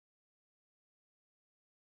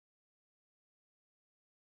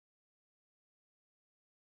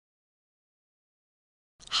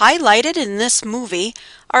Highlighted in this movie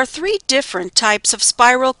are three different types of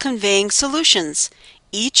spiral conveying solutions.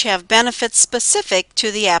 Each have benefits specific to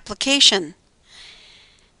the application.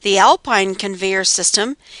 The Alpine conveyor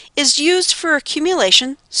system is used for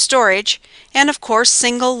accumulation, storage, and of course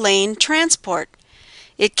single-lane transport.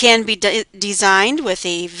 It can be designed with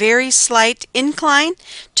a very slight incline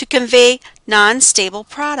to convey non-stable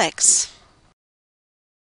products.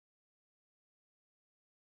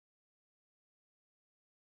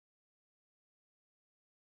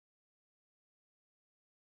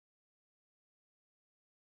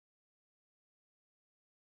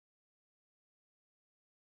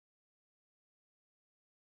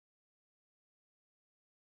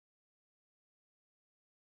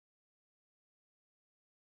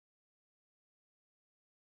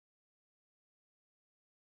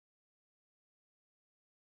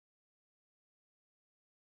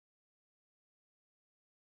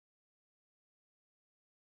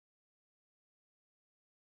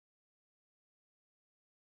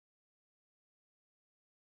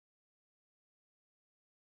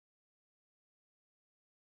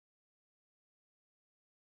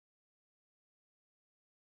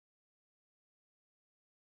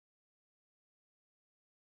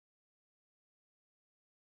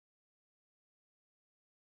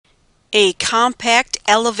 A compact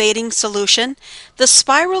elevating solution, the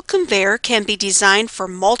spiral conveyor can be designed for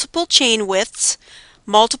multiple chain widths,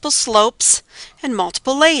 multiple slopes, and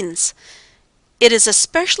multiple lanes. It is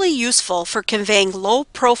especially useful for conveying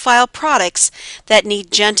low-profile products that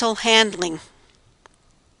need gentle handling.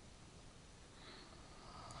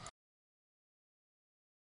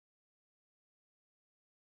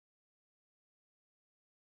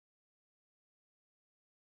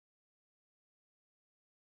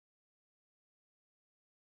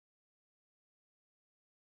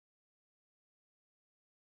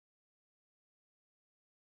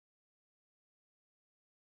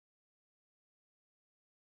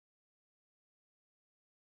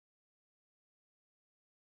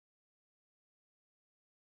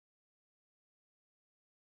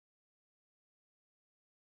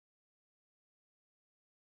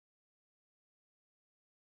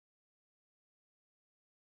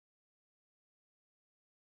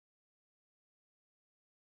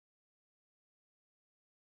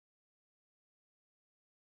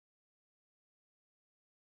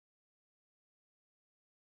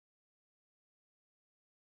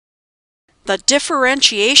 The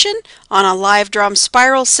differentiation on a live drum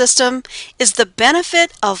spiral system is the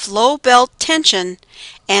benefit of low belt tension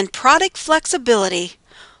and product flexibility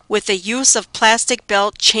with the use of plastic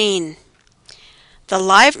belt chain. The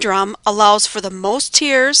live drum allows for the most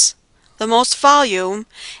tiers, the most volume,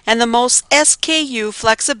 and the most SKU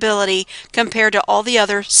flexibility compared to all the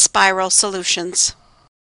other spiral solutions.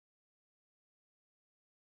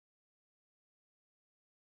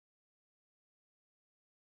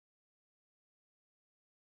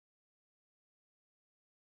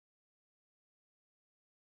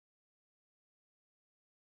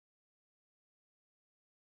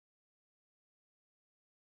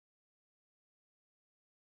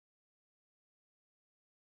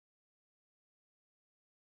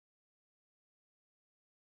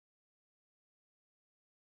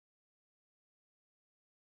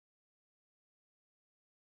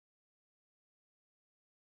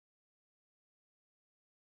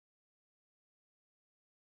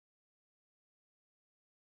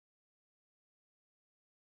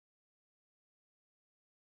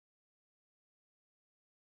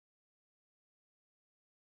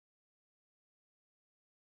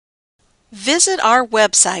 Visit our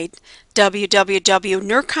website,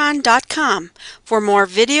 www.nercon.com, for more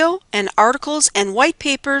video and articles and white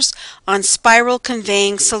papers on spiral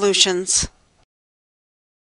conveying solutions.